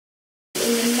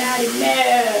My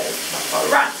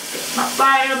paparazzi, my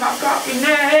fire, my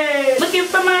cockiness. Looking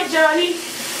for my Johnny.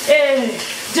 Hey,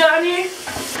 Johnny.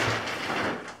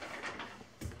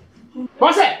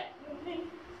 Bosse!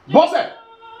 Bosse!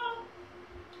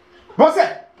 Bosse!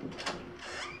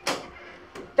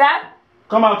 Dad?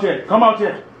 Come out here. Come out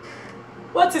here.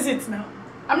 What is it now?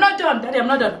 I'm not done, Daddy. I'm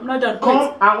not done. I'm not done.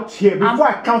 Come out here before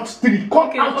I count 3. Come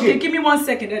out here. Okay, give me 1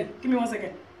 second, Daddy. Give me 1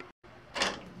 second.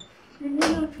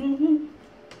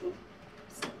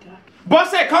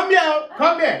 Bosse, come here.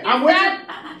 Come here. I'm waiting.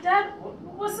 Dad,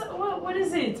 what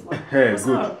is it? Hey, what's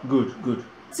good, up? good.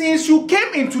 Since you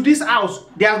came into this house,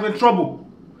 there has been trouble.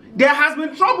 There has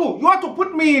been trouble. You want to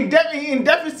put me in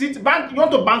deficit? You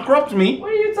want to bankrupt me?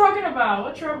 What are you talking about?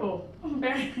 What trouble?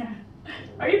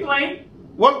 Are you playing?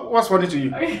 What's funny to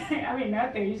you? I mean,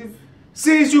 nothing. You just...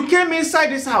 Since you came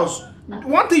inside this house,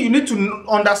 one thing you need to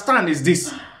understand is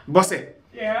this, Bosse.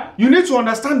 Yeah? You need to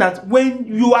understand that when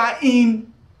you are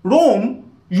in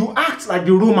Rome, you act like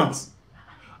the Romans.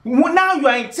 Now you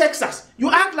are in Texas,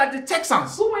 you act like the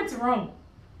Texans. Who went to Rome?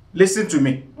 Listen to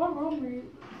me. What Rome were you?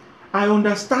 I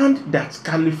understand that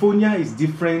California is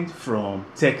different from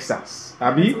Texas.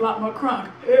 Abi? It's a lot more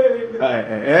crunk.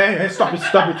 Hey, stop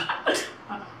it.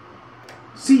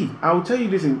 See, I will tell you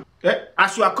this.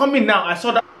 As you are coming now, I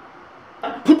saw that.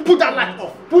 Put that light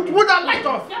off. Put that light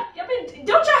off.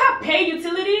 Don't y'all have paid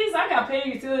utilities? I got paid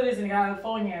utilities in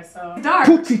California, so it's dark.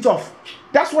 Put it off.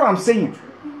 That's what I'm saying.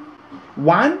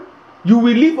 1, you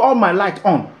will leave all my light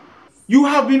on. You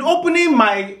have been opening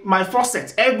my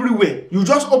faucet everywhere. You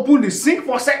just open the sink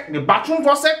faucet, the bathroom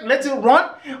faucet, let it run.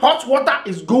 Hot water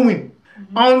is going.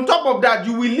 On top of that,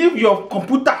 you will leave your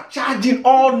computer charging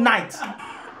all night.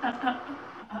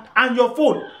 And your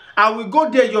phone. I will go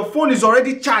there, your phone is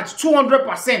already charged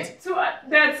 200%. So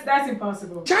that's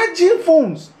impossible. Charging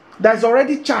phones that's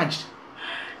already charged.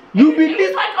 You believe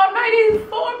it's like on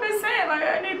 94%. Like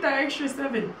I need that extra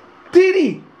 7.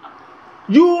 3.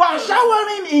 You are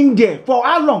showering in there for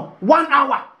how long? 1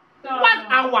 hour. No, 1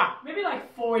 hour. Maybe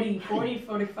like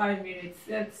 45 minutes.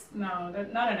 That's not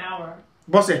an hour.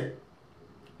 Bosse,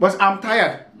 I'm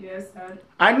tired. Yes, Dad.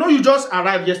 I know you just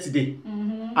arrived yesterday.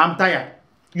 I'm tired.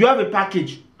 You have a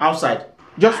package outside.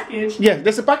 Package? Yes,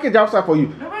 there's a package outside for you.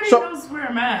 Nobody knows where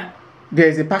I'm at.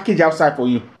 There's a package outside for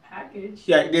you. Package?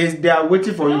 Yeah, they are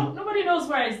waiting for you. Nobody knows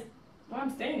where I'm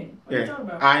staying. What are you talking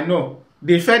about? I know.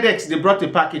 The FedEx, they brought a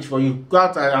package for you. Go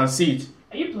out and see it.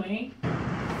 Are you playing?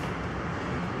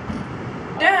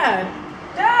 Dad,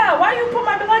 why you put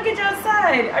my luggage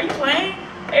outside? Are you playing?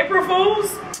 April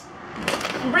Fools?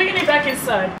 I'm bringing it back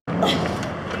inside.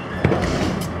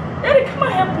 Daddy, come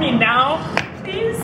on, help me now.